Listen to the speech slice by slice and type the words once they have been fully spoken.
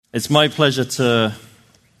It's my pleasure to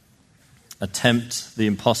attempt the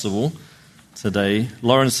impossible today.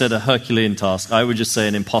 Lauren said a Herculean task. I would just say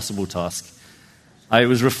an impossible task. I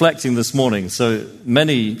was reflecting this morning. So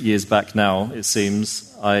many years back now, it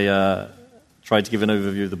seems, I tried to give an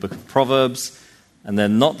overview of the book of Proverbs, and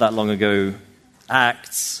then not that long ago,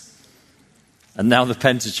 Acts, and now the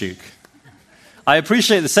Pentateuch. I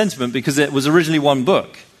appreciate the sentiment because it was originally one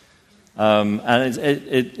book. And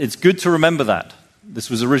it's good to remember that.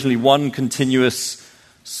 This was originally one continuous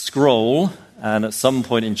scroll, and at some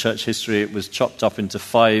point in church history it was chopped up into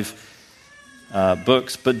 5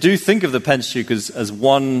 books. But do think of the Pentateuch as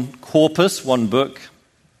one corpus, one book,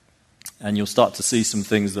 and you'll start to see some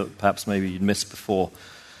things that perhaps maybe you'd missed before.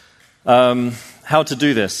 How to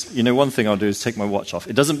do this? You know, one thing I'll do is take my watch off.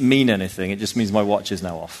 It doesn't mean anything, it just means my watch is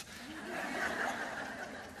now off.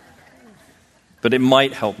 But it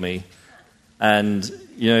might help me. And,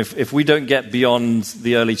 you know, if we don't get beyond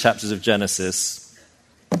the early chapters of Genesis,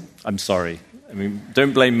 I'm sorry. I mean,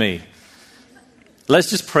 don't blame me.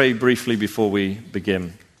 Let's just pray briefly before we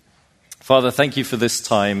begin. Father, thank you for this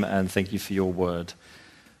time and thank you for your word.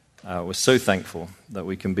 We're so thankful that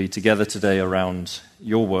we can be together today around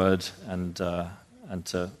your word and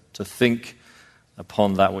to think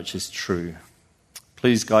upon that which is true.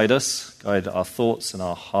 Please guide us, guide our thoughts and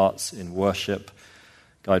our hearts in worship.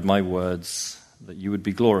 Guide my words, that you would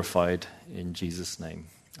be glorified in Jesus' name.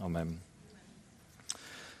 Amen.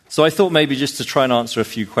 So I thought maybe just to try and answer a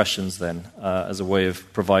few questions then, as a way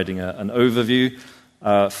of providing an overview.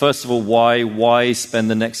 First of all, why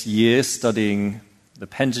spend the next year studying the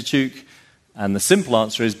Pentateuch? And the simple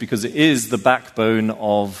answer is because it is the backbone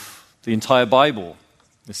of the entire Bible.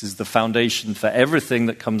 This is the foundation for everything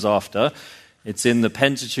that comes after. It's in the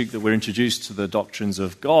Pentateuch that we're introduced to the doctrines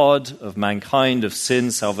of God, of mankind, of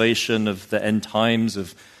sin, salvation, of the end times,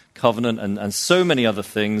 of covenant, and so many other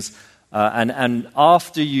things. And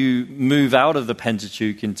after you move out of the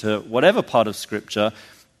Pentateuch into whatever part of Scripture,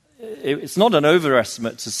 it's not an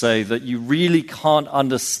overestimate to say that you really can't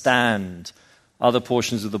understand other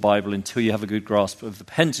portions of the Bible until you have a good grasp of the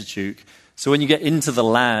Pentateuch. So when you get into the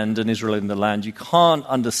land, and Israel in the land, you can't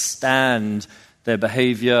understand their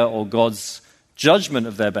behavior or God's judgment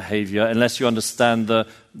of their behavior unless you understand the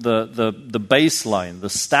baseline, the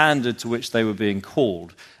standard to which they were being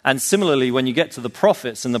called. And similarly, when you get to the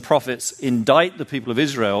prophets and the prophets indict the people of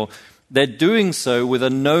Israel, they're doing so with a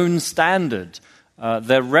known standard.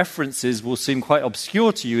 Their references will seem quite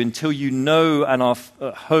obscure to you until you know and are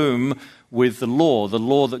at home with the law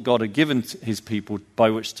that God had given to his people by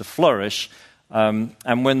which to flourish.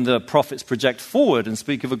 And when the prophets project forward and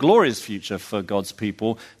speak of a glorious future for God's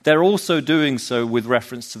people, they're also doing so with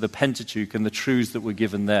reference to the Pentateuch and the truths that were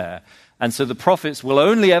given there. And so the prophets will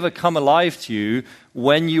only ever come alive to you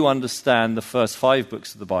when you understand the first 5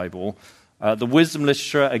 books of the Bible. The wisdom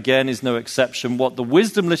literature, again, is no exception. What the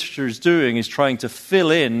wisdom literature is doing is trying to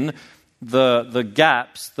fill in the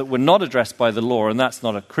gaps that were not addressed by the law, and that's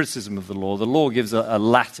not a criticism of the law. The law gives a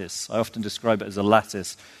lattice. I often describe it as a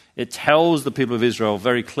lattice. It tells the people of Israel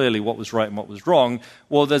very clearly what was right and what was wrong.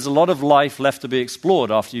 Well, there's a lot of life left to be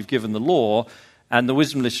explored after you've given the law, and the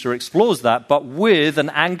wisdom literature explores that, but with an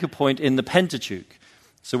anchor point in the Pentateuch.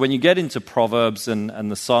 So when you get into Proverbs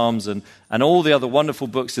and the Psalms and all the other wonderful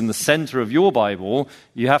books in the center of your Bible,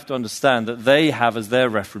 you have to understand that they have as their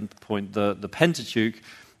reference point the Pentateuch.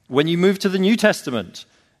 When you move to the New Testament,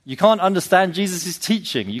 you can't understand Jesus'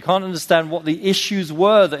 teaching. You can't understand what the issues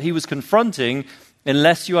were that he was confronting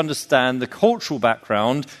unless you understand the cultural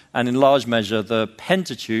background and, in large measure, the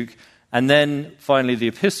Pentateuch. And then, finally, the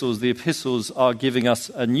epistles. The epistles are giving us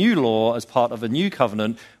a new law as part of a new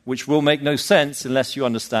covenant, which will make no sense unless you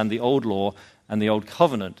understand the old law and the old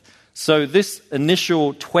covenant. So this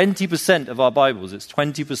initial 20% of our Bibles, it's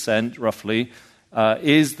 20% roughly,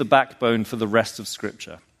 is the backbone for the rest of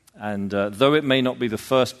Scripture. And though it may not be the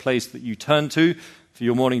first place that you turn to for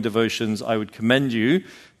your morning devotions, I would commend you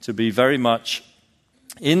to be very much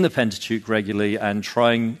in the Pentateuch regularly and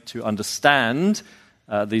trying to understand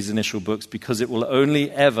these initial books, because it will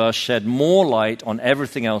only ever shed more light on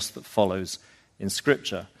everything else that follows in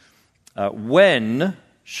Scripture. When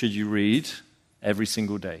should you read? Every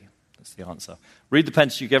single day. That's the answer. Read the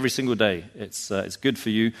Pentateuch every single day. It's good for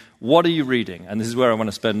you. What are you reading? And this is where I want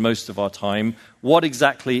to spend most of our time. What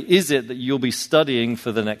exactly is it that you'll be studying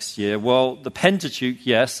for the next year? Well, the Pentateuch,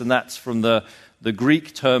 yes, and that's from the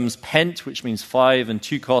Greek terms pent, which means 5, and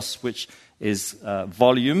tukos, which is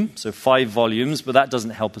volume, so 5 volumes, but that doesn't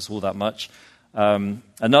help us all that much.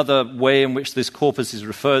 Another way in which this corpus is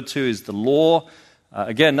referred to is the law.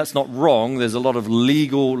 Again, that's not wrong. There's a lot of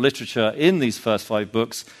legal literature in these first 5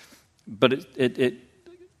 books, but it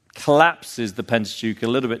collapses the Pentateuch a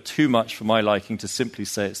little bit too much for my liking to simply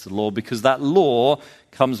say it's the law, because that law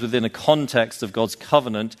comes within a context of God's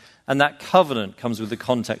covenant, and that covenant comes with the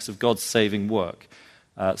context of God's saving work.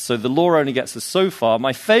 So the law only gets us so far.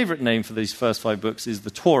 My favorite name for these first 5 books is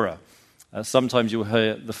the Torah. Sometimes you'll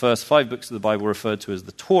hear the first 5 books of the Bible referred to as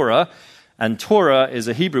the Torah, and Torah is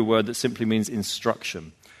a Hebrew word that simply means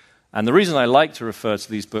instruction. And the reason I like to refer to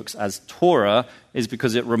these books as Torah is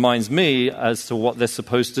because it reminds me as to what they're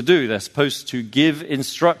supposed to do. They're supposed to give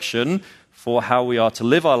instruction for how we are to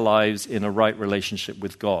live our lives in a right relationship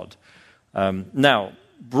with God. Now,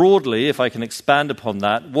 broadly, if I can expand upon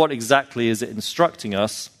that, what exactly is it instructing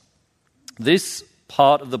us? This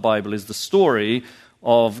part of the Bible is the story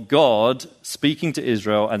of God speaking to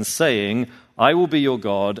Israel and saying, I will be your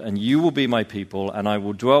God, and you will be my people, and I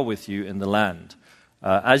will dwell with you in the land.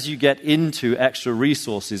 As you get into extra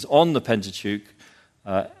resources on the Pentateuch,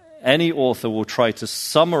 any author will try to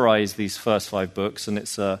summarize these first 5 books, and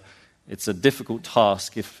it's a difficult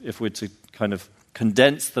task if we're to kind of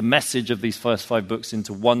condense the message of these first 5 books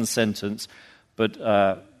into one sentence. But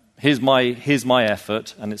here's my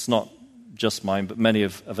effort, and it's not just mine, but many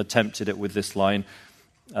have attempted it with this line.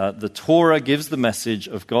 The Torah gives the message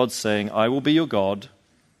of God saying, I will be your God,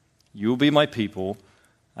 you will be my people,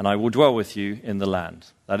 and I will dwell with you in the land.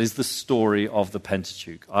 That is the story of the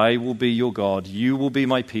Pentateuch. I will be your God, you will be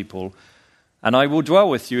my people, and I will dwell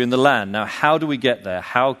with you in the land. Now, how do we get there?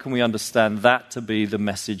 How can we understand that to be the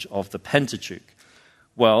message of the Pentateuch?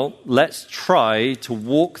 Well, let's try to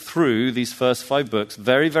walk through these first 5 books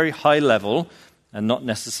very, very high level, and not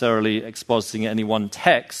necessarily expositing any one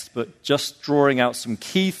text, but just drawing out some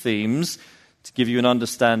key themes to give you an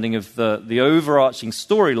understanding of the overarching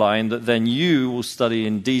storyline that then you will study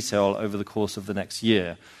in detail over the course of the next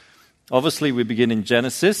year. Obviously, we begin in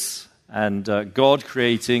Genesis and God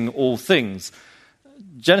creating all things.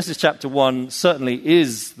 Genesis chapter 1 certainly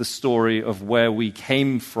is the story of where we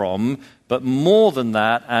came from, but more than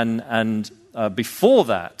that, and before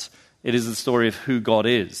that, it is the story of who God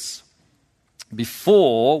is.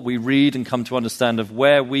 Before we read and come to understand of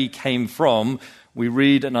where we came from, we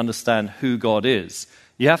read and understand who God is.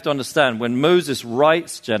 You have to understand, when Moses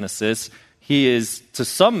writes Genesis, he is, to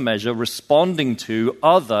some measure, responding to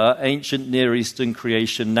other ancient Near Eastern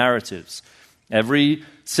creation narratives. Every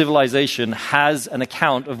civilization has an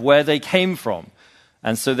account of where they came from.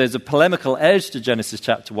 And so there's a polemical edge to Genesis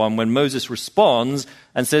chapter 1 when Moses responds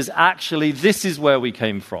and says, actually, this is where we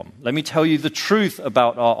came from. Let me tell you the truth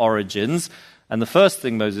about our origins. And the first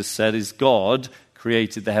thing Moses said is God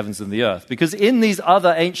created the heavens and the earth. Because in these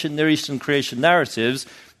other ancient Near Eastern creation narratives,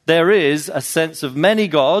 there is a sense of many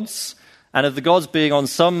gods, and of the gods being on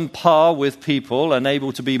some par with people and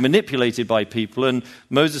able to be manipulated by people. And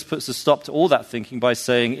Moses puts a stop to all that thinking by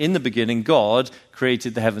saying, in the beginning, God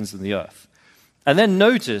created the heavens and the earth. And then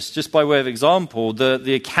notice, just by way of example,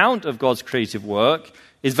 the account of God's creative work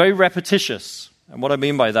is very repetitious. And what I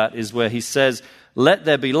mean by that is where he says, let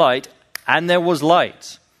there be light, and there was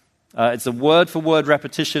light. It's a word-for-word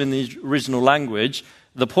repetition in the original language.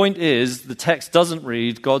 The point is, the text doesn't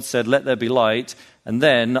read, God said, let there be light, and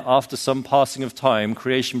then, after some passing of time,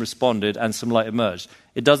 creation responded and some light emerged.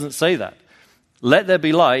 It doesn't say that. Let there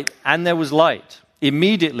be light, and there was light.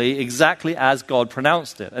 Immediately, exactly as God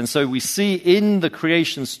pronounced it. And so we see in the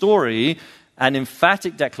creation story an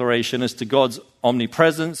emphatic declaration as to God's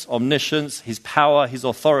omnipresence, omniscience, his power, his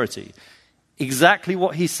authority. Exactly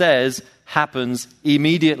what he says happens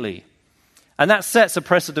immediately. And that sets a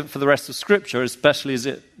precedent for the rest of Scripture, especially as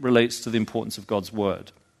it relates to the importance of God's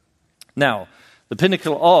word. Now, the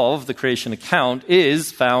pinnacle of the creation account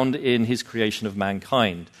is found in his creation of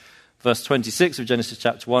mankind. Verse 26 of Genesis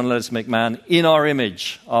chapter 1, let us make man in our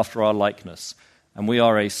image, after our likeness. And we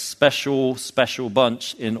are a special, special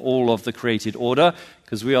bunch in all of the created order,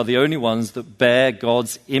 because we are the only ones that bear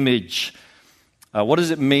God's image. What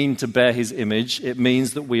does it mean to bear his image? It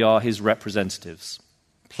means that we are his representatives.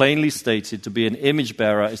 Plainly stated, to be an image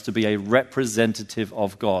bearer is to be a representative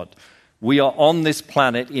of God. We are on this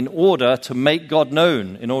planet in order to make God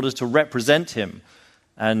known, in order to represent him.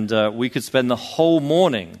 And we could spend the whole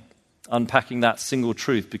morning unpacking that single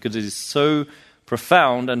truth, because it is so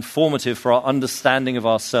profound and formative for our understanding of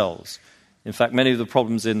ourselves. In fact, many of the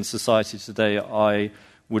problems in society today, I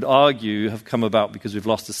would argue, have come about because we've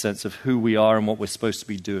lost a sense of who we are and what we're supposed to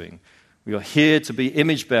be doing. We are here to be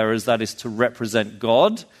image bearers, that is to represent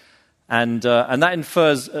God, and that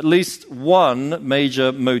infers at least one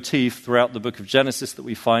major motif throughout the book of Genesis that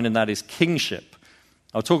we find, and that is kingship.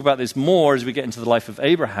 I'll talk about this more as we get into the life of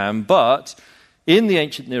Abraham, but in the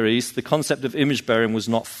ancient Near East, the concept of image bearing was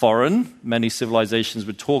not foreign. Many civilizations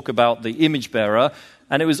would talk about the image bearer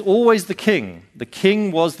And it was always the king. The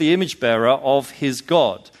king was the image bearer of his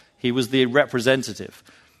God. He was the representative.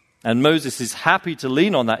 And Moses is happy to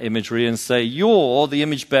lean on that imagery and say, you're the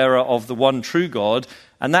image bearer of the one true God,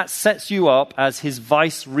 and that sets you up as his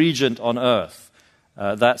vice regent on earth.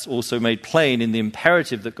 That's also made plain in the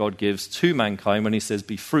imperative that God gives to mankind when he says,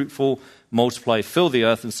 be fruitful, multiply, fill the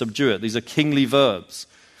earth, and subdue it. These are kingly verbs.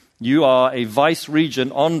 You are a vice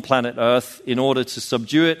regent on planet earth in order to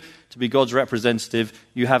subdue it, to be God's representative.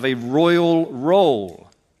 You have a royal role.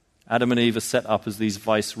 Adam and Eve are set up as these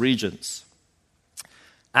vice regents.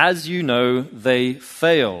 As you know, they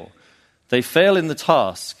fail. They fail in the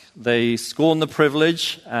task. They scorn the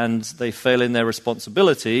privilege and they fail in their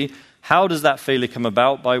responsibility. How does that failure come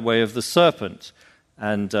about? By way of the serpent.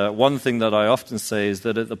 And one thing that I often say is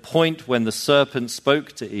that at the point when the serpent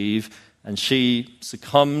spoke to Eve and she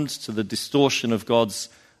succumbed to the distortion of God's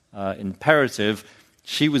imperative,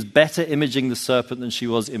 she was better imaging the serpent than she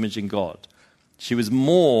was imaging God. She was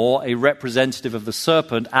more a representative of the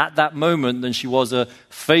serpent at that moment than she was a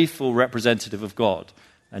faithful representative of God.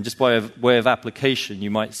 And just by way of application, you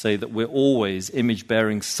might say that we're always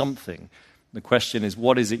image-bearing something. The question is,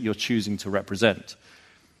 what is it you're choosing to represent?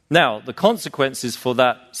 Now, the consequences for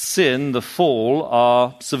that sin, the fall,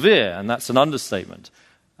 are severe, and that's an understatement.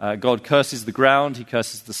 God curses the ground, he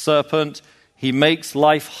curses the serpent, he makes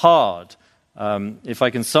life hard. If I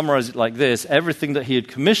can summarize it like this, everything that he had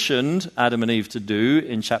commissioned Adam and Eve to do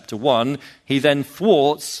in chapter 1, he then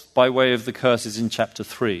thwarts by way of the curses in chapter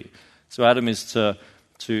 3. So Adam is to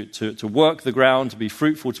work the ground, to be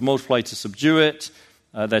fruitful, to multiply, to subdue it.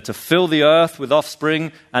 They're to fill the earth with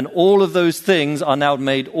offspring, and all of those things are now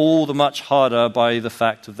made all the much harder by the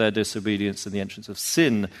fact of their disobedience and the entrance of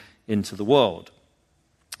sin into the world.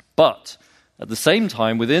 But at the same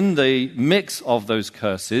time, within the mix of those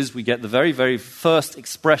curses, we get the very, very first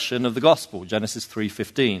expression of the gospel, Genesis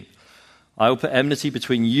 3:15. I will put enmity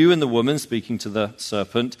between you and the woman, speaking to the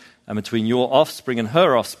serpent, and between your offspring and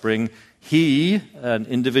her offspring. He, an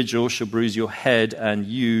individual, shall bruise your head, and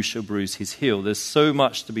you shall bruise his heel. There's so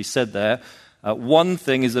much to be said there. One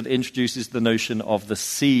thing is that it introduces the notion of the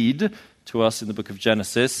seed to us in the book of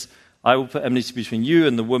Genesis. I will put enmity between you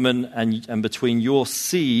and the woman, and between your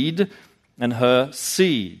seed and her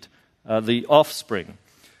seed, the offspring.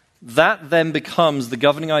 That then becomes the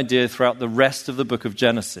governing idea throughout the rest of the book of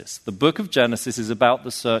Genesis. The book of Genesis is about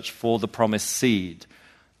the search for the promised seed.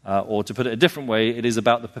 Or to put it a different way, it is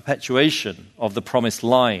about the perpetuation of the promised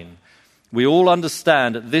line. We all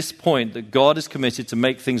understand at this point that God is committed to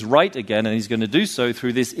make things right again, and he's going to do so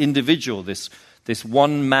through this individual, this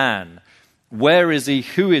one man. Where is he?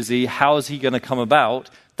 Who is he? How is he going to come about?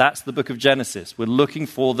 That's the book of Genesis. We're looking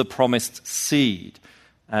for the promised seed.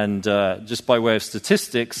 And just by way of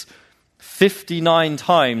statistics, 59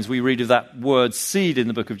 times we read of that word seed in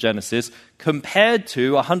the book of Genesis, compared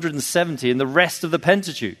to 170 in the rest of the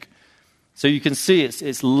Pentateuch. So you can see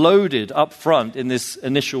it's loaded up front in this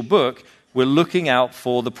initial book. We're looking out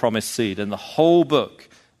for the promised seed, and the whole book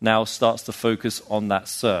now starts to focus on that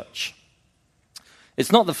search.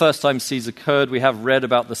 It's not the first time seeds occurred. We have read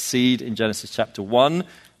about the seed in Genesis chapter 1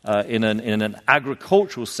 in an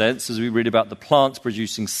agricultural sense, as we read about the plants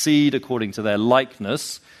producing seed according to their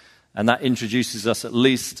likeness. And that introduces us, at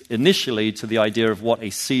least initially, to the idea of what a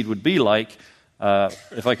seed would be like,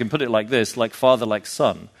 if I can put it like this, like father, like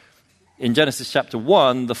son. In Genesis chapter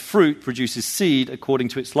 1, the fruit produces seed according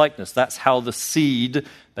to its likeness. That's how the seed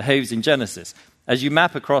behaves in Genesis. As you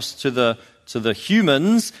map across to the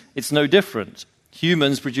humans, it's no different.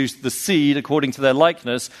 Humans produce the seed according to their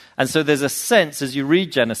likeness, and so there's a sense, as you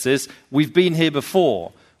read Genesis, we've been here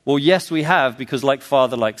before. Well, yes, we have, because like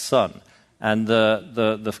father, like son. And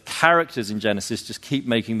the characters in Genesis just keep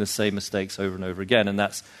making the same mistakes over and over again, and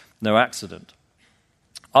that's no accident.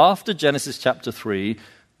 After Genesis chapter 3,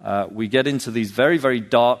 we get into these very, very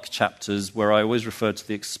dark chapters where I always refer to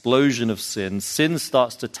the explosion of sin. Sin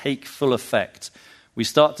starts to take full effect. We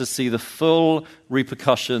start to see the full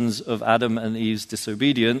repercussions of Adam and Eve's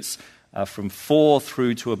disobedience from 4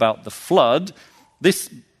 through to about the flood. This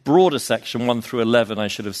broader section, 1 through 11, I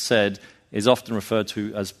should have said, is often referred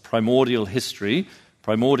to as primordial history,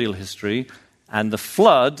 and the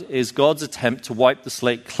flood is God's attempt to wipe the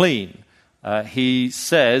slate clean. He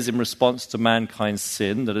says, in response to mankind's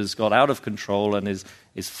sin that has got out of control and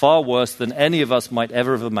is far worse than any of us might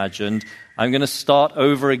ever have imagined, I'm going to start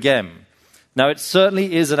over again. Now, it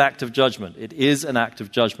certainly is an act of judgment. It is an act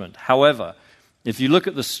of judgment. However, if you look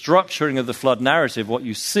at the structuring of the flood narrative, what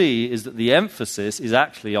you see is that the emphasis is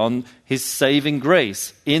actually on his saving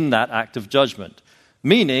grace in that act of judgment,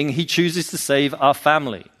 meaning he chooses to save our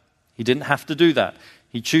family. He didn't have to do that.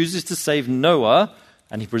 He chooses to save Noah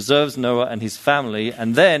and he preserves Noah and his family.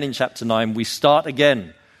 And then in chapter 9, we start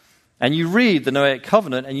again. And you read the Noahic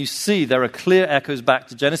covenant and you see there are clear echoes back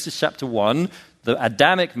to Genesis chapter 1, the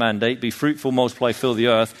Adamic mandate, be fruitful, multiply, fill the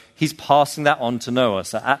earth. He's passing that on to Noah.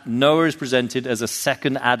 So Noah is presented as a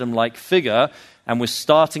second Adam-like figure, and we're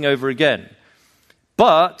starting over again.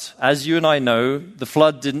 But, as you and I know, the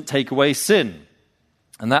flood didn't take away sin.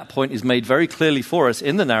 And that point is made very clearly for us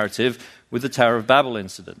in the narrative with the Tower of Babel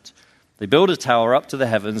incident. They build a tower up to the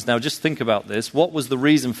heavens. Now just think about this. What was the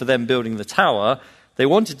reason for them building the tower? They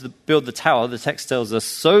wanted to build the tower, the text tells us,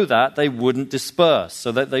 so that they wouldn't disperse,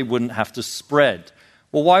 so that they wouldn't have to spread.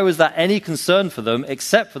 Well, why was that any concern for them,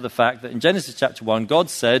 except for the fact that in Genesis chapter 1, God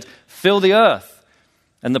said, fill the earth.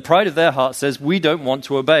 And the pride of their heart says, we don't want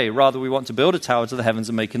to obey. Rather, we want to build a tower to the heavens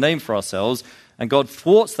and make a name for ourselves. And God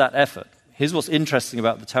thwarts that effort. Here's what's interesting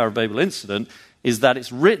about the Tower of Babel incident, is that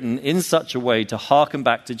it's written in such a way to hearken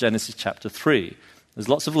back to Genesis chapter 3. There's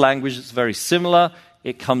lots of language that's very similar.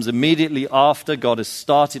 It comes immediately after God has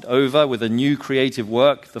started over with a new creative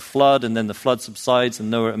work, the flood, and then the flood subsides and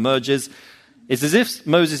Noah emerges. It's as if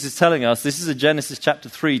Moses is telling us, this is a Genesis chapter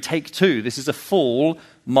 3, take 2. This is a full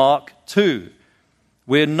Mark 2.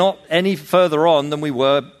 We're not any further on than we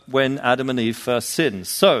were when Adam and Eve first sinned.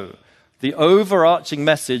 So, the overarching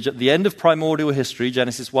message at the end of primordial history,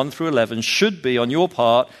 Genesis 1 through 11, should be on your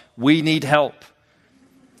part, we need help.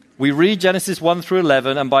 We read Genesis 1 through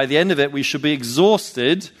 11, and by the end of it, we should be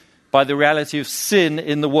exhausted by the reality of sin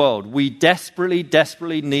in the world. We desperately,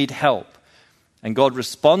 desperately need help. And God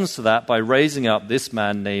responds to that by raising up this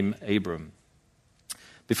man named Abram.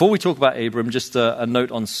 Before we talk about Abram, just a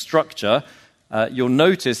note on structure. You'll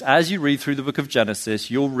notice as you read through the book of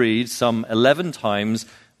Genesis, you'll read some 11 times,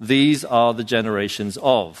 these are the generations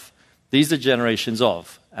of. These are generations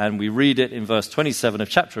of. And we read it in verse 27 of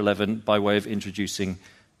chapter 11 by way of introducing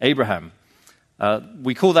Abraham.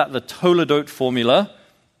 We call that the Toledot formula.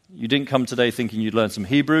 You didn't come today thinking you'd learn some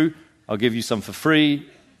Hebrew. I'll give you some for free.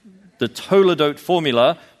 The Toledot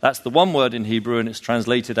formula, that's the one word in Hebrew, and it's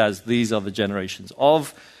translated as these are the generations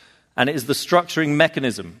of. And it is the structuring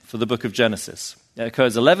mechanism for the book of Genesis. It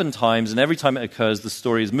occurs 11 times, and every time it occurs, the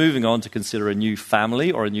story is moving on to consider a new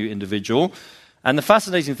family or a new individual. And the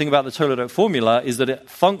fascinating thing about the Toledot formula is that it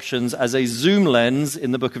functions as a zoom lens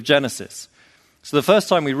in the book of Genesis. So the first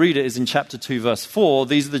time we read it is in chapter 2, verse 4.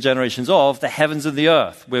 These are the generations of the heavens and the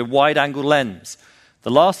earth. We're wide-angle lens. The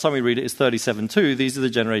last time we read it is 37:2. These are the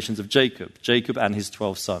generations of Jacob and his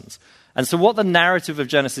 12 sons. And so what the narrative of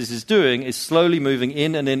Genesis is doing is slowly moving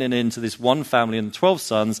in and in and into this one family and 12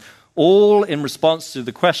 sons, all in response to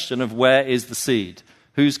the question of where is the seed?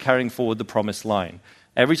 Who's carrying forward the promised line?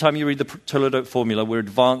 Every time you read the Toledot formula, we're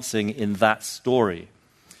advancing in that story.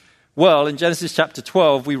 Well, in Genesis chapter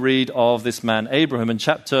 12, we read of this man Abraham, and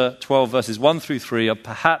chapter 12, verses 1 through 3 are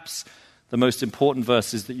perhaps the most important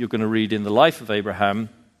verses that you're going to read in the life of Abraham.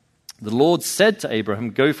 The Lord said to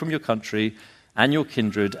Abraham, go from your country and your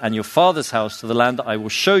kindred and your father's house to the land that I will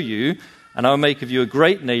show you, and I will make of you a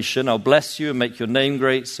great nation. I'll bless you and make your name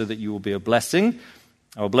great so that you will be a blessing.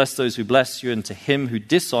 I will bless those who bless you, and to him who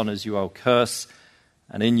dishonors you I will curse,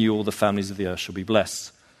 and in you all the families of the earth shall be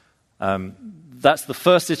blessed. That's the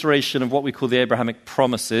first iteration of what we call the Abrahamic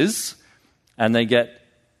promises, and they get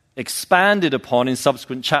expanded upon in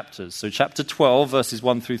subsequent chapters. So chapter 12, verses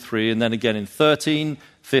 1 through 3, and then again in 13,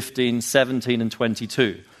 15, 17, and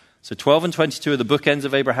 22. So 12 and 22 are the bookends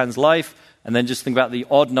of Abraham's life, and then just think about the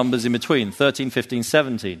odd numbers in between, 13, 15,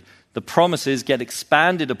 17. The promises get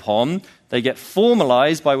expanded upon, they get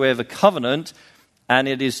formalized by way of a covenant, and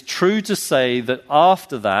it is true to say that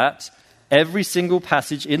after that, every single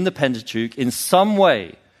passage in the Pentateuch in some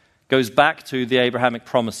way goes back to the Abrahamic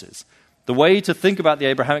promises. The way to think about the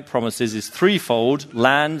Abrahamic promises is threefold: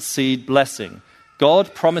 land, seed, blessing.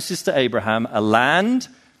 God promises to Abraham a land,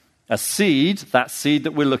 a seed, that seed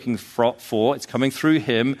that we're looking for, it's coming through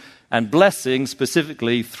him, and blessing,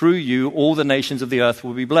 specifically, through you, all the nations of the earth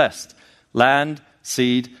will be blessed. Land,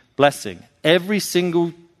 seed, blessing. Every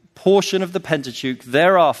single portion of the Pentateuch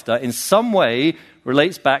thereafter, in some way,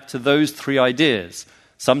 relates back to those three ideas.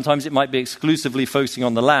 Sometimes it might be exclusively focusing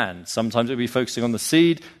on the land. Sometimes it will be focusing on the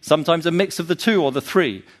seed. Sometimes a mix of the two or the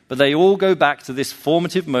three. But they all go back to this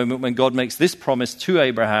formative moment when God makes this promise to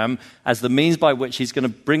Abraham as the means by which he's going to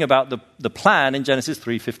bring about the plan in Genesis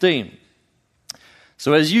 3:15.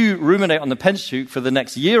 So as you ruminate on the Pentateuch for the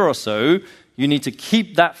next year or so, you need to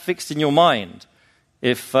keep that fixed in your mind.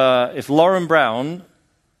 If Lauren Brown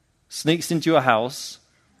sneaks into your house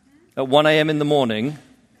at 1 a.m. in the morning,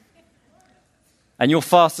 and you're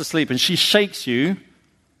fast asleep, and she shakes you,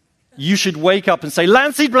 you should wake up and say,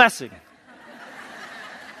 land, seed, blessing.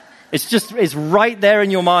 It's right there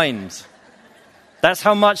in your mind. That's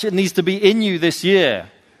how much it needs to be in you this year,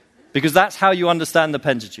 because that's how you understand the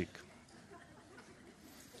Pentateuch.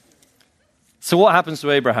 So what happens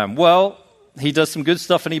to Abraham? Well, he does some good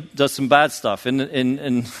stuff and he does some bad stuff in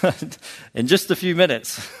in just a few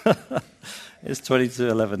minutes. It's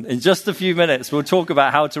 22:11. In just a few minutes, we'll talk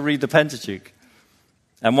about how to read the Pentateuch.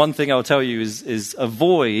 And one thing I'll tell you is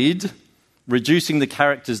avoid reducing the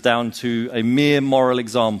characters down to a mere moral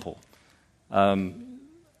example.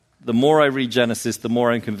 The more I read Genesis, the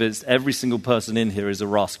more I'm convinced every single person in here is a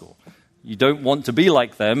rascal. You don't want to be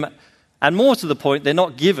like them. And more to the point, they're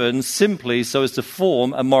not given simply so as to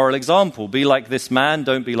form a moral example. Be like this man,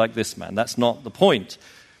 don't be like this man. That's not the point.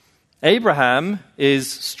 Abraham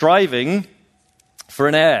is striving for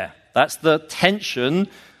an heir. That's the tension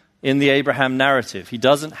in the Abraham narrative. He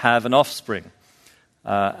doesn't have an offspring.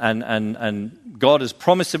 And God has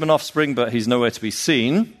promised him an offspring, but he's nowhere to be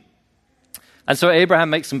seen. And so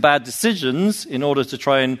Abraham makes some bad decisions in order to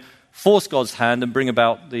try and force God's hand and bring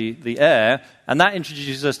about the heir. And that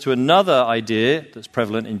introduces us to another idea that's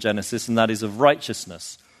prevalent in Genesis, and that is of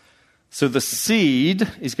righteousness. So the seed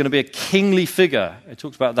is going to be a kingly figure. I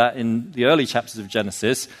talked about that in the early chapters of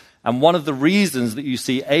Genesis. And one of the reasons that you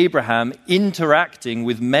see Abraham interacting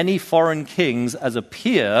with many foreign kings as a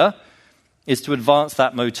peer is to advance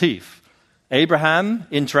that motif. Abraham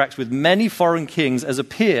interacts with many foreign kings as a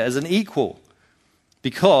peer, as an equal,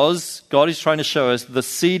 because God is trying to show us the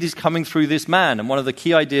seed is coming through this man. And one of the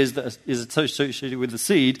key ideas that is associated with the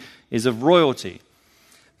seed is of royalty.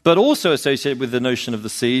 But also associated with the notion of the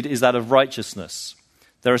seed is that of righteousness.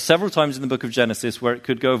 There are several times in the book of Genesis where it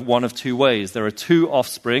could go one of two ways. There are two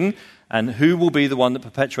offspring, and who will be the one that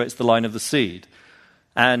perpetuates the line of the seed?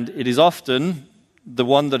 And it is often the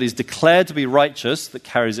one that is declared to be righteous that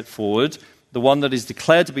carries it forward. The one that is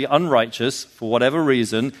declared to be unrighteous, for whatever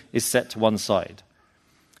reason, is set to one side.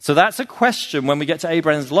 So that's a question when we get to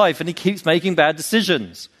Abraham's life, and he keeps making bad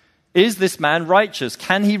decisions. Is this man righteous?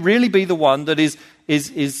 Can he really be the one that is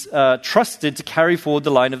trusted to carry forward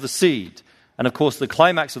the line of the seed? And of course, the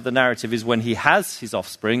climax of the narrative is when he has his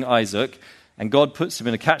offspring, Isaac, and God puts him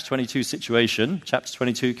in a catch-22 situation. Chapter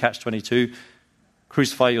 22, catch-22,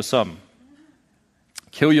 crucify your son.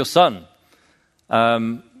 Kill your son.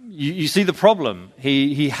 You see the problem.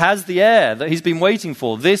 He has the heir that he's been waiting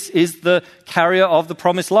for. This is the carrier of the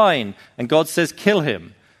promised line. And God says, kill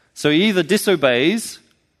him. So he either disobeys,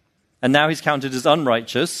 and now he's counted as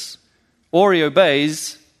unrighteous, or he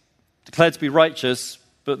obeys, declared to be righteous,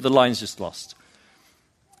 but the line's just lost.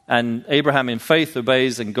 And Abraham in faith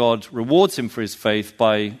obeys, and God rewards him for his faith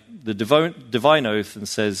by the divine oath and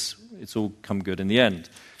says, it's all come good in the end.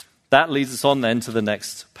 That leads us on then to the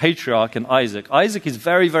next patriarch, and Isaac. Isaac is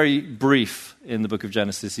very, very brief in the book of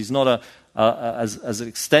Genesis. He's not as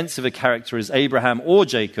extensive a character as Abraham or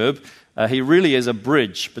Jacob. He really is a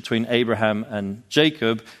bridge between Abraham and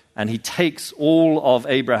Jacob, and he takes all of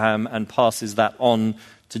Abraham and passes that on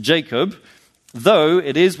to Jacob, though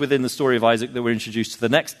it is within the story of Isaac that we're introduced to the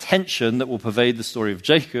next tension that will pervade the story of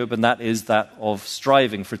Jacob, and that is that of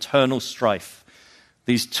striving, fraternal strife.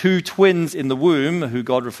 These two twins in the womb, who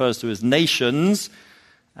God refers to as nations,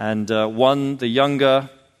 and one, the younger,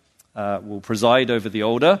 will preside over the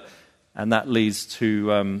older, and that leads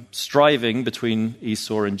to striving between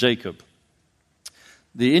Esau and Jacob.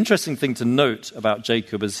 The interesting thing to note about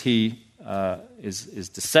Jacob is he is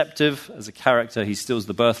deceptive as a character. He steals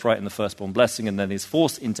the birthright and the firstborn blessing and then is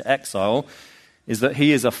forced into exile, is that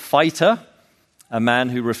he is a fighter, a man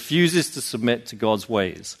who refuses to submit to God's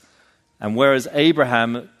ways. And whereas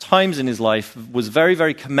Abraham, at times in his life, was very,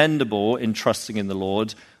 very commendable in trusting in the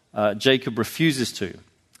Lord, Jacob refuses to.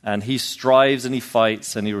 And he strives and he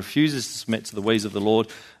fights and he refuses to submit to the ways of the Lord.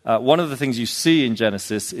 One of the things you see in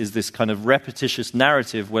Genesis is this kind of repetitious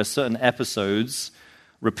narrative where certain episodes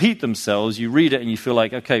repeat themselves. You read it and you feel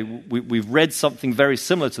like, okay, we've read something very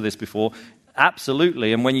similar to this before.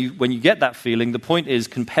 Absolutely. And when you get that feeling, the point is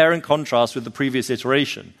compare and contrast with the previous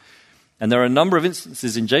iteration. And there are a number of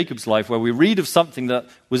instances in Jacob's life where we read of something that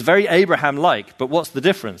was very Abraham-like, but what's the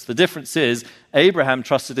difference? The difference is Abraham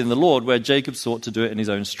trusted in the Lord where Jacob sought to do it in his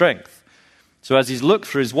own strength. So as he's looked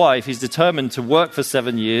for his wife, he's determined to work for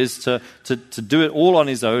 7 years, to do it all on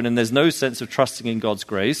his own, and there's no sense of trusting in God's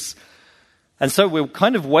grace. And so we're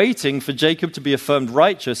kind of waiting for Jacob to be affirmed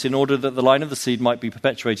righteous in order that the line of the seed might be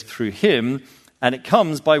perpetuated through him, and it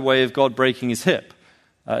comes by way of God breaking his hip.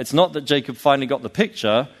 It's not that Jacob finally got the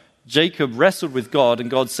picture. Jacob wrestled with God,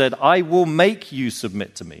 and God said, I will make you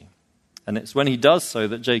submit to me. And it's when he does so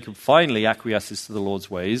that Jacob finally acquiesces to the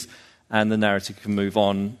Lord's ways, and the narrative can move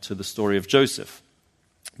on to the story of Joseph.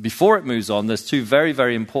 Before it moves on, there's two very,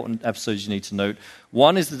 very important episodes you need to note.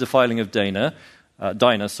 One is the defiling of Dinah,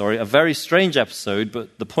 a very strange episode,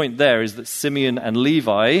 but the point there is that Simeon and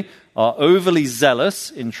Levi are overly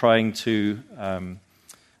zealous in trying to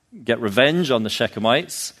get revenge on the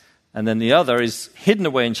Shechemites. And then the other is hidden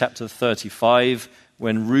away in chapter 35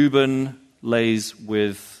 when Reuben lays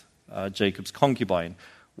with Jacob's concubine.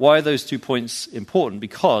 Why are those 2 points important?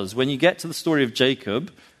 Because when you get to the story of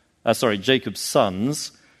Jacob's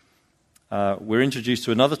sons, we're introduced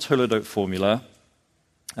to another Toledot formula,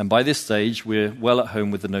 and by this stage we're well at home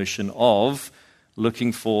with the notion of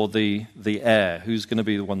looking for the heir, who's going to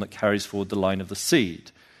be the one that carries forward the line of the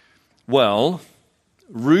seed. Well,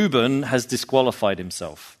 Reuben has disqualified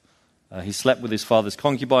himself. He slept with his father's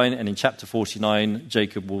concubine, and in chapter 49,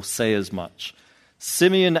 Jacob will say as much.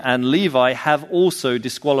 Simeon and Levi have also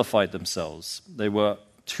disqualified themselves. They were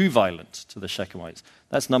too violent to the Shechemites.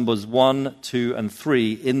 That's numbers 1, 2, and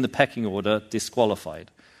 3 in the pecking order,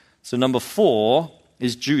 disqualified. So number 4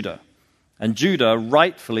 is Judah. And Judah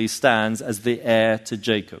rightfully stands as the heir to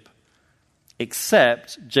Jacob.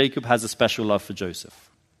 Except Jacob has a special love for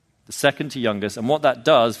Joseph, the second to youngest. And what that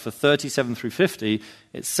does for 37 through 50,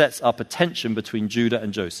 it sets up a tension between Judah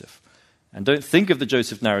and Joseph. And don't think of the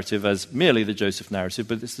Joseph narrative as merely the Joseph narrative,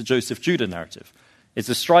 but it's the Joseph-Judah narrative. It's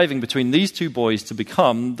a striving between these two boys to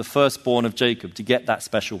become the firstborn of Jacob, to get that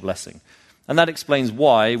special blessing. And that explains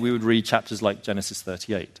why we would read chapters like Genesis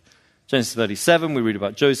 38. Genesis 37, we read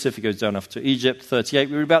about Joseph, he goes down off to Egypt. 38,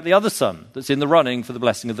 we read about the other son that's in the running for the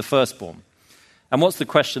blessing of the firstborn. And what's the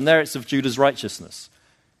question there? It's of Judah's righteousness.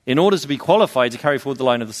 In order to be qualified to carry forward the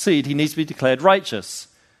line of the seed, he needs to be declared righteous.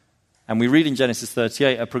 And we read in Genesis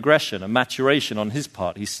 38 a progression, a maturation on his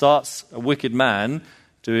part. He starts a wicked man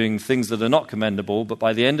doing things that are not commendable, but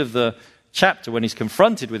by the end of the chapter, when he's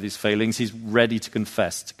confronted with his failings, he's ready to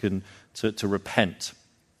confess, to repent.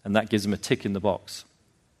 And that gives him a tick in the box.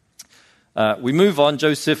 We move on.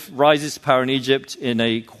 Joseph rises to power in Egypt in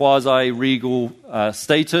a quasi-regal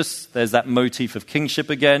status. There's that motif of kingship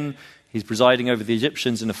again. He's presiding over the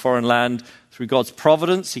Egyptians in a foreign land. Through God's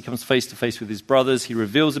providence, he comes face to face with his brothers. He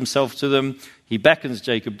reveals himself to them. He beckons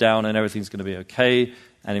Jacob down, and everything's going to be okay.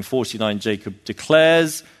 And in 49, Jacob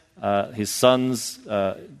declares his sons.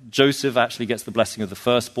 Joseph actually gets the blessing of the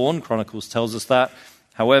firstborn. Chronicles tells us that.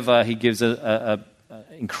 However, he gives an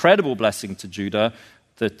incredible blessing to Judah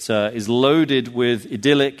that is loaded with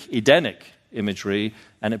Edenic imagery,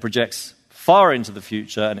 and it projects far into the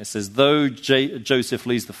future. And it says, though Joseph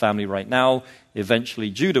leads the family right now, eventually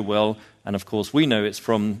Judah will. And of course, we know it's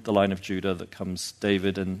from the line of Judah that comes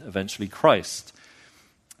David and eventually Christ.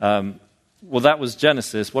 Well, that was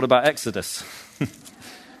Genesis. What about Exodus?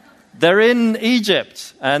 They're in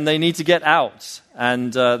Egypt, and they need to get out.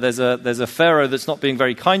 And there's a Pharaoh that's not being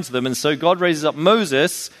very kind to them. And so God raises up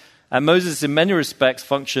Moses, and Moses, in many respects,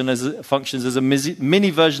 functions as a mini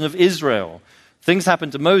version of Israel. Things happen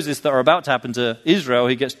to Moses that are about to happen to Israel.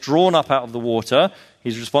 He gets drawn up out of the water.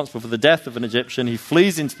 He's responsible for the death of an Egyptian. He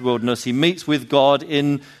flees into the wilderness. He meets with God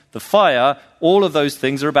in the fire. All of those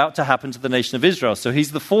things are about to happen to the nation of Israel. So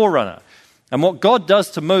he's the forerunner. And what God does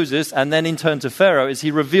to Moses, and then in turn to Pharaoh, is he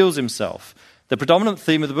reveals himself. The predominant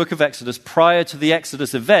theme of the book of Exodus prior to the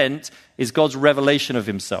Exodus event is God's revelation of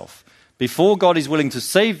himself. Before God is willing to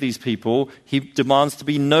save these people, he demands to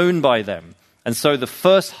be known by them. And so the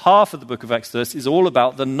first half of the book of Exodus is all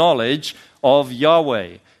about the knowledge of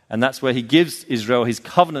Yahweh. And that's where he gives Israel his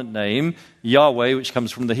covenant name, Yahweh, which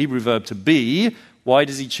comes from the Hebrew verb to be. Why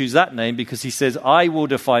does he choose that name? Because he says, I will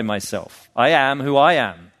define myself. I am who I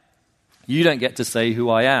am. You don't get to say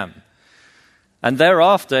who I am. And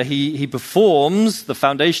thereafter, he performs the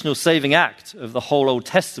foundational saving act of the whole Old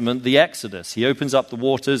Testament, the Exodus. He opens up the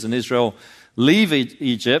waters and Israel leave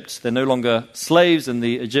Egypt. They're no longer slaves and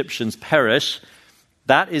the Egyptians perish.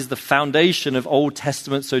 That is the foundation of Old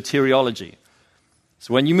Testament soteriology.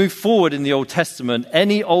 So when you move forward in the Old Testament,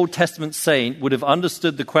 any Old Testament saint would have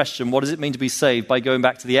understood the question, what does it mean to be saved, by going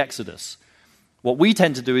back to the Exodus. What we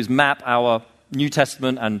tend to do is map our New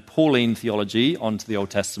Testament and Pauline theology onto the Old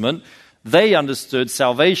Testament. They understood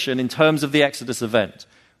salvation in terms of the Exodus event.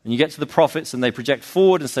 When you get to the prophets and they project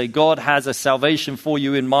forward and say, God has a salvation for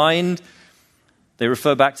you in mind, they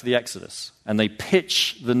refer back to the Exodus, and they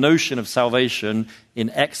pitch the notion of salvation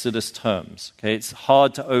in Exodus terms. Okay, it's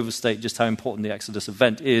hard to overstate just how important the Exodus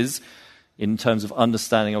event is in terms of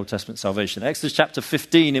understanding Old Testament salvation. Exodus chapter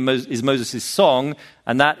 15 is Moses' song,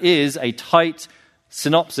 and that is a tight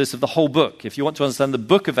synopsis of the whole book. If you want to understand the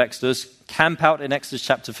book of Exodus, camp out in Exodus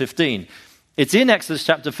chapter 15. It's in Exodus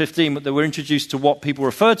chapter 15 that we're introduced to what people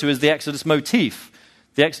refer to as the Exodus motif.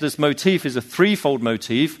 The Exodus motif is a threefold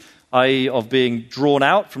motif i.e. of being drawn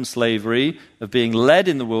out from slavery, of being led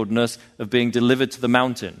in the wilderness, of being delivered to the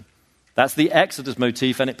mountain. That's the Exodus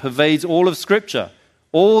motif, and it pervades all of Scripture,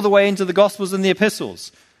 all the way into the Gospels and the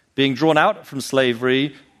Epistles. Being drawn out from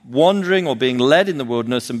slavery, wandering or being led in the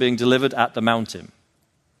wilderness, and being delivered at the mountain.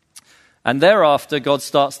 And thereafter, God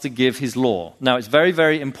starts to give his law. Now, it's very,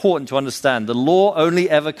 very important to understand the law only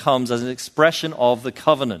ever comes as an expression of the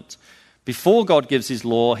covenant. Before God gives his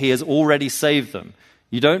law, he has already saved them.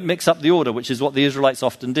 You don't mix up the order, which is what the Israelites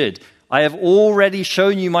often did. I have already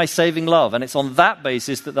shown you my saving love, and it's on that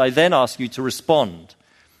basis that I then ask you to respond.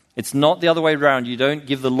 It's not the other way around. You don't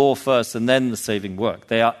give the law first and then the saving work.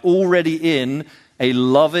 They are already in a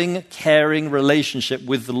loving, caring relationship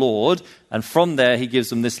with the Lord, and from there he gives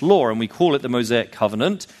them this law, and we call it the Mosaic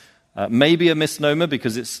Covenant. Maybe a misnomer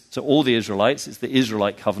because it's to all the Israelites, it's the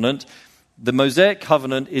Israelite covenant. The Mosaic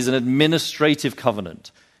Covenant is an administrative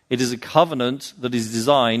covenant. It is a covenant that is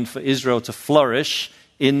designed for Israel to flourish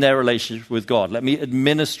in their relationship with God. Let me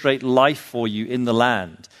administrate life for you in the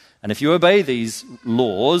land. And if you obey these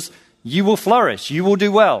laws, you will flourish, you will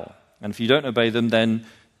do well. And if you don't obey them, then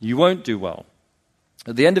you won't do well.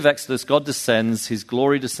 At the end of Exodus, God descends, his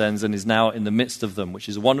glory descends, and is now in the midst of them, which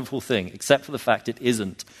is a wonderful thing, except for the fact it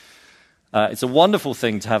isn't. It's a wonderful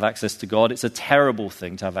thing to have access to God. It's a terrible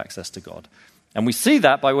thing to have access to God. And we see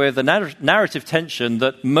that by way of the narrative tension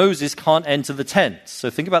that Moses can't enter the tent. So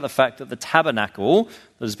think about the fact that the tabernacle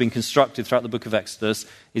that has been constructed throughout the book of Exodus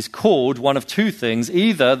is called one of two things,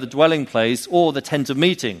 either the dwelling place or the tent of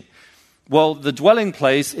meeting. Well, the dwelling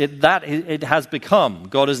place, it has become.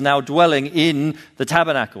 God is now dwelling in the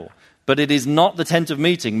tabernacle. But it is not the tent of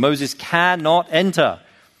meeting. Moses cannot enter.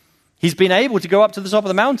 He's been able to go up to the top of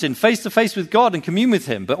the mountain, face to face with God and commune with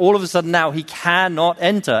him. But all of a sudden now he cannot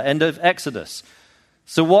enter. End of Exodus.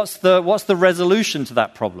 So what's the resolution to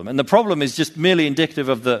that problem? And the problem is just merely indicative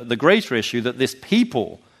of the greater issue that this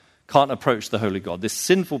people can't approach the holy God. This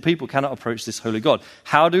sinful people cannot approach this holy God.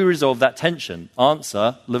 How do we resolve that tension?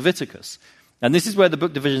 Answer, Leviticus. And this is where the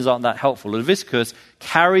book divisions aren't that helpful. Leviticus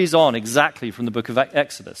carries on exactly from the book of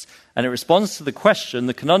Exodus. And it responds to the question,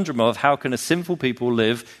 the conundrum of how can a sinful people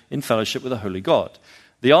live in fellowship with a holy God?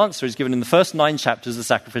 The answer is given in the first 9 chapters of the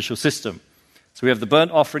sacrificial system. So we have the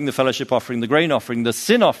burnt offering, the fellowship offering, the grain offering, the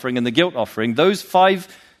sin offering, and the guilt offering. Those 5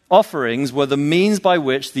 offerings were the means by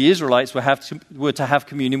which the Israelites were to have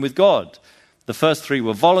communion with God. The first 3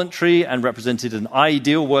 were voluntary and represented an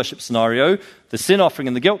ideal worship scenario. The sin offering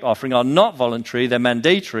and the guilt offering are not voluntary, they're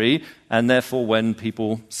mandatory, and therefore when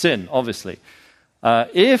people sin, obviously.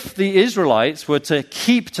 If the Israelites were to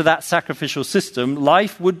keep to that sacrificial system,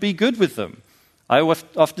 life would be good with them. I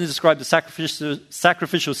often describe the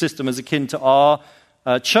sacrificial system as akin to our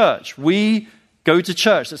church. We go to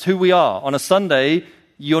church, that's who we are. On a Sunday,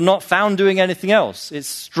 you're not found doing anything else. It's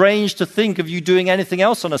strange to think of you doing anything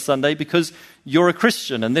else on a Sunday because you're a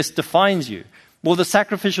Christian and this defines you. Well, the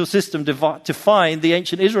sacrificial system defined the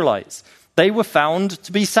ancient Israelites. They were found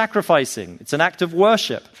to be sacrificing. It's an act of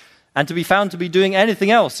worship. And to be found to be doing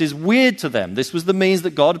anything else is weird to them. This was the means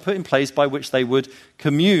that God put in place by which they would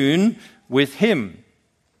commune with him.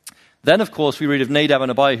 Then, of course, we read of Nadab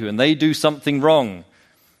and Abihu, and they do something wrong.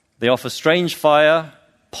 They offer strange fire,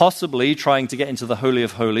 possibly trying to get into the Holy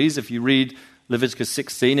of Holies. If you read Leviticus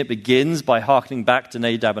 16, it begins by hearkening back to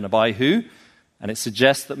Nadab and Abihu, and it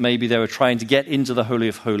suggests that maybe they were trying to get into the Holy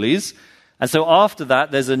of Holies. And so after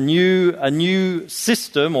that, there's a new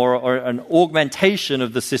system or an augmentation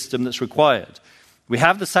of the system that's required. We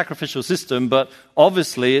have the sacrificial system, but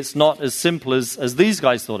obviously it's not as simple as these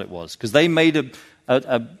guys thought it was, because they made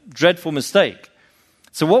a dreadful mistake.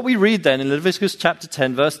 So what we read then in Leviticus chapter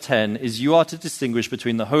 10, verse 10, is you are to distinguish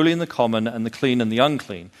between the holy and the common and the clean and the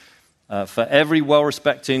unclean. For every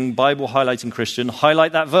well-respecting, Bible-highlighting Christian,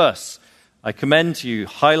 highlight that verse. I commend to you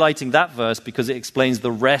highlighting that verse because it explains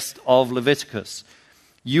the rest of Leviticus.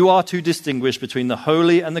 You are to distinguish between the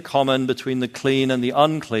holy and the common, between the clean and the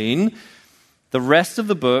unclean. The rest of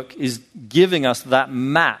the book is giving us that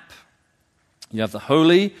map. You have the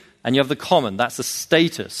holy and you have the common. That's a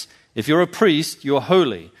status. If you're a priest, you're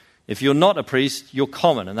holy. If you're not a priest, you're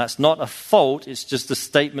common. And that's not a fault, it's just a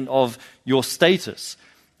statement of your status.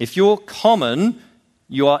 If you're common,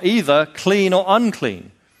 you are either clean or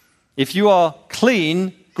unclean. If you are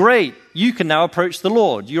clean, great. You can now approach the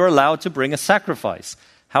Lord. You're allowed to bring a sacrifice.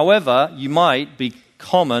 However, you might be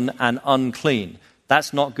common and unclean.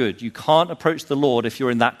 That's not good. You can't approach the Lord if you're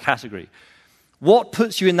in that category. What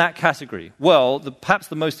puts you in that category? Well, perhaps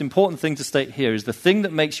the most important thing to state here is the thing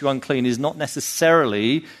that makes you unclean is not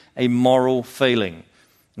necessarily a moral failing.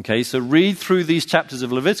 Okay, so read through these chapters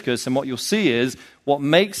of Leviticus, and what you'll see is what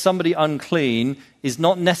makes somebody unclean is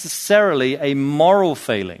not necessarily a moral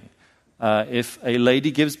failing. If a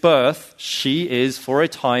lady gives birth, she is for a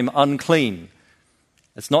time unclean.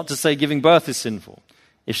 That's not to say giving birth is sinful.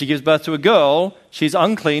 If she gives birth to a girl, she's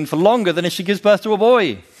unclean for longer than if she gives birth to a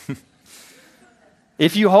boy.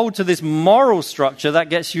 If you hold to this moral structure, that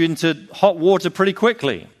gets you into hot water pretty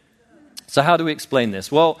quickly. So how do we explain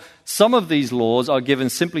this? Well, some of these laws are given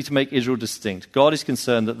simply to make Israel distinct. God is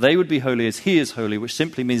concerned that they would be holy as he is holy, which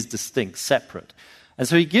simply means distinct, separate. And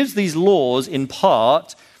so he gives these laws in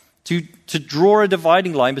part to draw a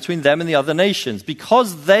dividing line between them and the other nations.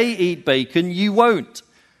 Because they eat bacon, you won't.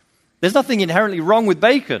 There's nothing inherently wrong with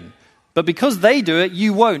bacon, but because they do it,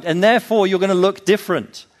 you won't, and therefore you're going to look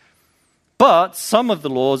different. But some of the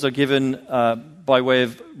laws are given by way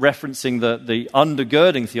of referencing the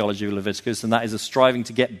undergirding theology of Leviticus, and that is a striving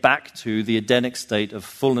to get back to the Edenic state of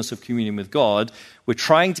fullness of communion with God. We're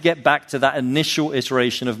trying to get back to that initial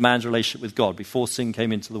iteration of man's relationship with God before sin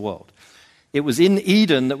came into the world. It was in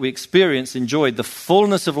Eden that we enjoyed the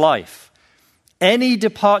fullness of life. Any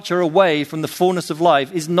departure away from the fullness of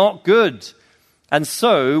life is not good. And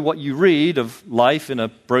so what you read of life in a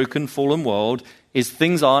broken, fallen world is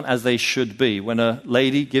things aren't as they should be. When a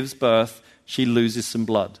lady gives birth, she loses some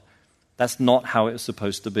blood. That's not how it was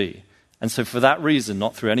supposed to be. And so for that reason,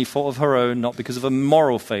 not through any fault of her own, not because of a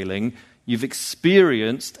moral failing, you've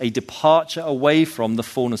experienced a departure away from the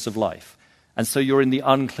fullness of life. And so you're in the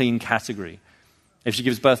unclean category. If she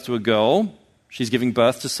gives birth to a girl, she's giving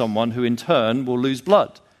birth to someone who in turn will lose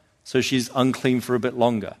blood. So she's unclean for a bit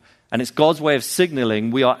longer. And it's God's way of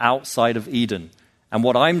signaling we are outside of Eden. And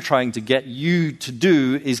what I'm trying to get you to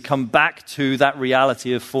do is come back to that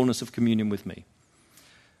reality of fullness of communion with me.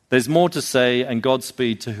 There's more to say, and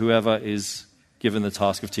Godspeed to whoever is given the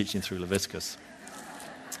task of teaching through Leviticus.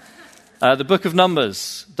 The book of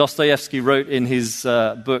Numbers, Dostoevsky wrote in his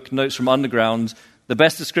book, Notes from Underground, the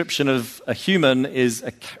best description of a human is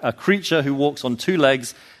a creature who walks on two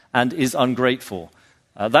legs and is ungrateful.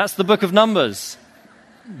 That's the book of Numbers.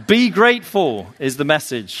 Be grateful is the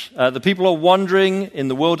message. The people are wandering in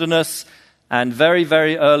the wilderness, and very,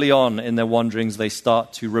 very early on in their wanderings, they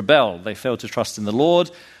start to rebel. They fail to trust in the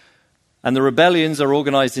Lord, and the rebellions are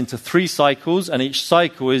organized into 3 cycles, and each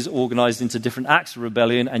cycle is organized into different acts of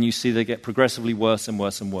rebellion, and you see they get progressively worse and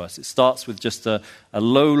worse and worse. It starts with just a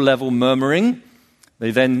low-level murmuring.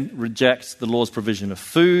 They then reject the Lord's provision of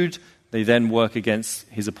food. They then work against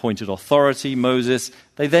his appointed authority, Moses.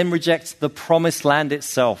 They then reject the promised land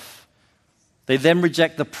itself. And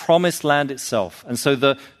so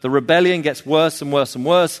the rebellion gets worse and worse and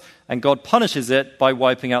worse, and God punishes it by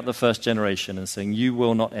wiping out the first generation and saying, you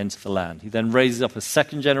will not enter the land. He then raises up a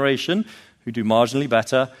second generation who do marginally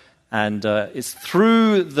better, and it's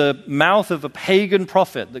through the mouth of a pagan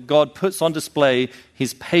prophet that God puts on display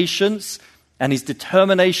his patience and his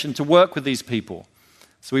determination to work with these people.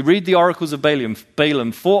 So we read the oracles of Balaam,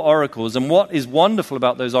 4 oracles, and what is wonderful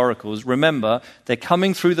about those oracles, remember, they're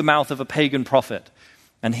coming through the mouth of a pagan prophet.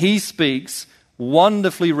 And he speaks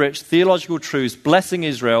wonderfully rich theological truths, blessing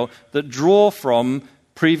Israel, that draw from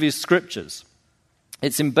previous scriptures.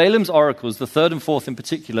 It's in Balaam's oracles, the 3rd and 4th in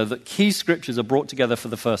particular, that key scriptures are brought together for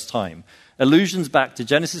the first time. Allusions back to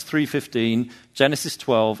Genesis 3:15, Genesis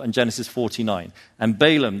 12, and Genesis 49. And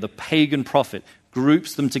Balaam, the pagan prophet,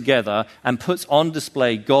 groups them together and puts on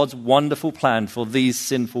display God's wonderful plan for these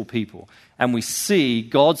sinful people. And we see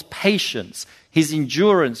God's patience, his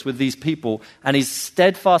endurance with these people, and his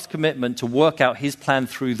steadfast commitment to work out his plan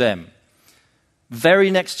through them.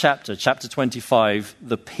 Very next chapter, chapter 25,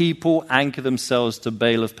 the people anchor themselves to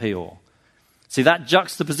Baal of Peor. See, that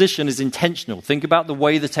juxtaposition is intentional. Think about the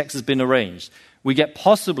way the text has been arranged. We get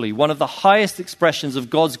possibly one of the highest expressions of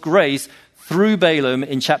God's grace through Balaam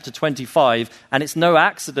in chapter 25, and it's no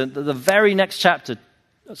accident that the very next chapter,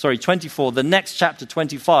 24, the next chapter,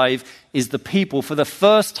 25, is the people for the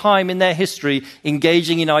first time in their history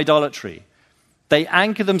engaging in idolatry. They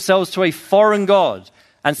anchor themselves to a foreign god.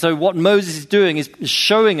 And so what Moses is doing is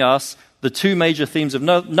showing us the 2 major themes of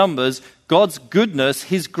Numbers, God's goodness,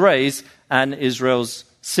 his grace, and Israel's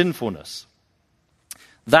sinfulness.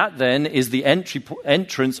 That then is the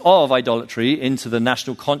entrance of idolatry into the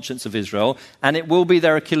national conscience of Israel, and it will be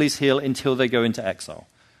their Achilles heel until they go into exile.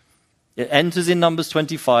 It enters in Numbers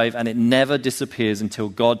 25, and it never disappears until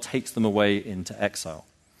God takes them away into exile.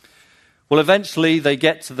 Well, eventually they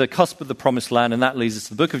get to the cusp of the promised land, and that leads us to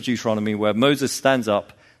the book of Deuteronomy, where Moses stands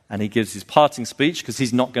up and he gives his parting speech because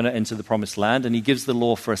he's not going to enter the promised land, and he gives the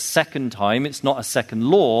law for a second time. It's not a second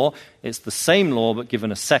law, it's the same law but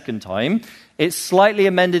given a second time. It's slightly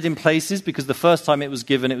amended in places because the first time it was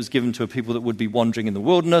given to a people that would be wandering in the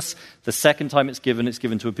wilderness. The second time it's given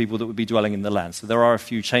to a people that would be dwelling in the land. So there are a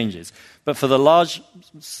few changes. But for the large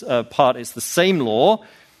part, it's the same law.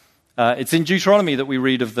 It's in Deuteronomy that we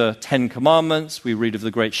read of the Ten Commandments, we read of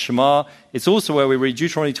the Great Shema. It's also where we read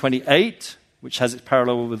Deuteronomy 28, which has its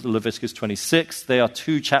parallel with Leviticus 26. They are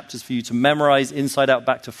 2 chapters for you to memorize inside out,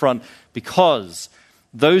 back to front, because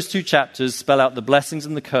those 2 chapters spell out the blessings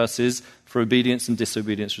and the curses for obedience and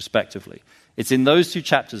disobedience, respectively. It's in those 2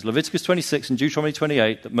 chapters, Leviticus 26 and Deuteronomy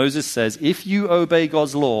 28, that Moses says, if you obey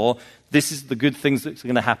God's law, this is the good things that are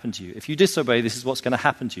going to happen to you. If you disobey, this is what's going to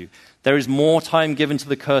happen to you. There is more time given to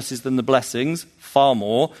the curses than the blessings, far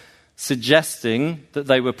more, suggesting that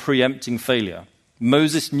they were preempting failure.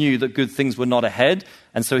 Moses knew that good things were not ahead,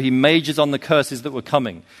 and so he majors on the curses that were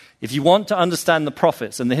coming. If you want to understand the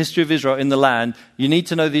prophets and the history of Israel in the land, you need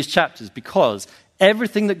to know these chapters, because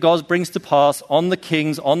everything that God brings to pass on the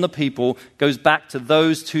kings, on the people, goes back to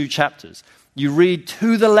those 2 chapters. You read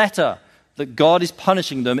to the letter that God is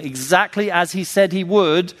punishing them exactly as he said he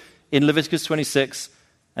would in Leviticus 26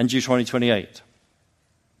 and Deuteronomy 28.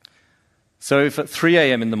 So if at 3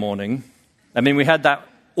 a.m. in the morning, we had that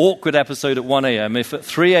awkward episode at 1 a.m. If at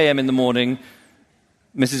 3 a.m. in the morning,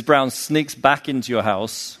 Mrs. Brown sneaks back into your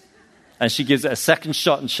house and she gives it a second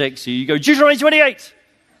shot and shakes you, you go, Deuteronomy 28!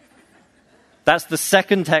 That's the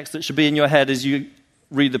second text that should be in your head as you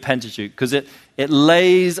read the Pentateuch, because it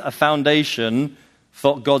lays a foundation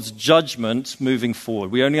for God's judgment moving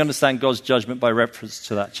forward. We only understand God's judgment by reference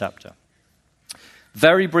to that chapter.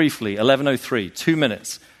 Very briefly, 11:03, 2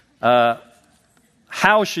 minutes.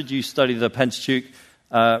 How should you study the Pentateuch?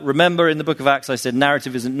 Remember, in the book of Acts, I said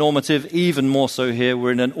narrative isn't normative. Even more so here,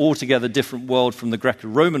 we're in an altogether different world from the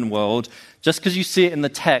Greco-Roman world. Just because you see it in the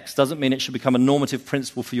text doesn't mean it should become a normative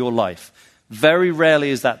principle for your life. Very rarely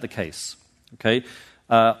is that the case. Okay?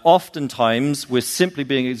 Oftentimes, we're simply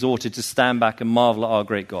being exhorted to stand back and marvel at our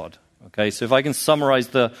great God. Okay? So if I can summarize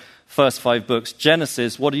the first 5 books,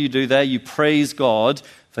 Genesis, what do there? You praise God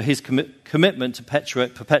for his commitment to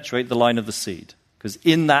perpetuate the line of the seed, because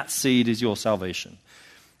in that seed is your salvation.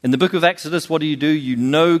 In the book of Exodus, what do? You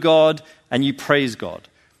know God and you praise God.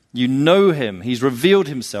 You know him, he's revealed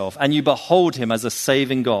himself, and you behold him as a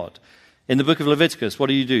saving God. In the book of Leviticus, what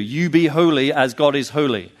do? You be holy as God is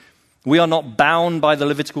holy. We are not bound by the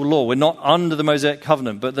Levitical law. We're not under the Mosaic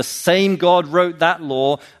covenant, but the same God wrote that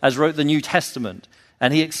law as wrote the New Testament.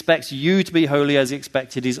 And he expects you to be holy as he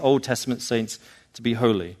expected his Old Testament saints to be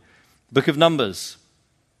holy. Book of Numbers,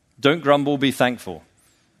 don't grumble, be thankful.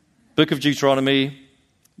 Book of Deuteronomy,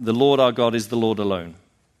 the Lord our God is the Lord alone.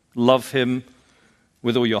 Love him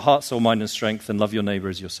with all your heart, soul, mind, and strength, and love your neighbor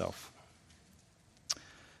as yourself.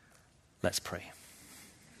 Let's pray.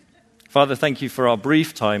 Father, thank you for our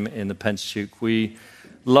brief time in the Pentateuch. We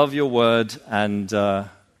love your word and are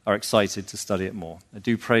excited to study it more. I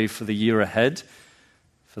do pray for the year ahead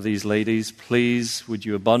for these ladies. Please, would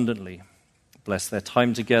you abundantly bless their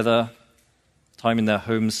time together, time in their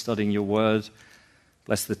homes studying your word.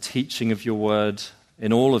 Bless the teaching of your word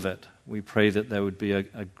in all of it. We pray that there would be a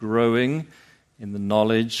growing in the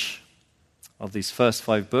knowledge of these first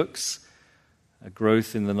 5 books, a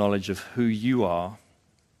growth in the knowledge of who you are,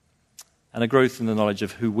 and a growth in the knowledge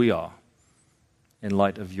of who we are in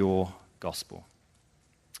light of your gospel.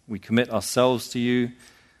 We commit ourselves to you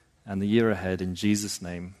and the year ahead in Jesus'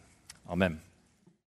 name. Amen.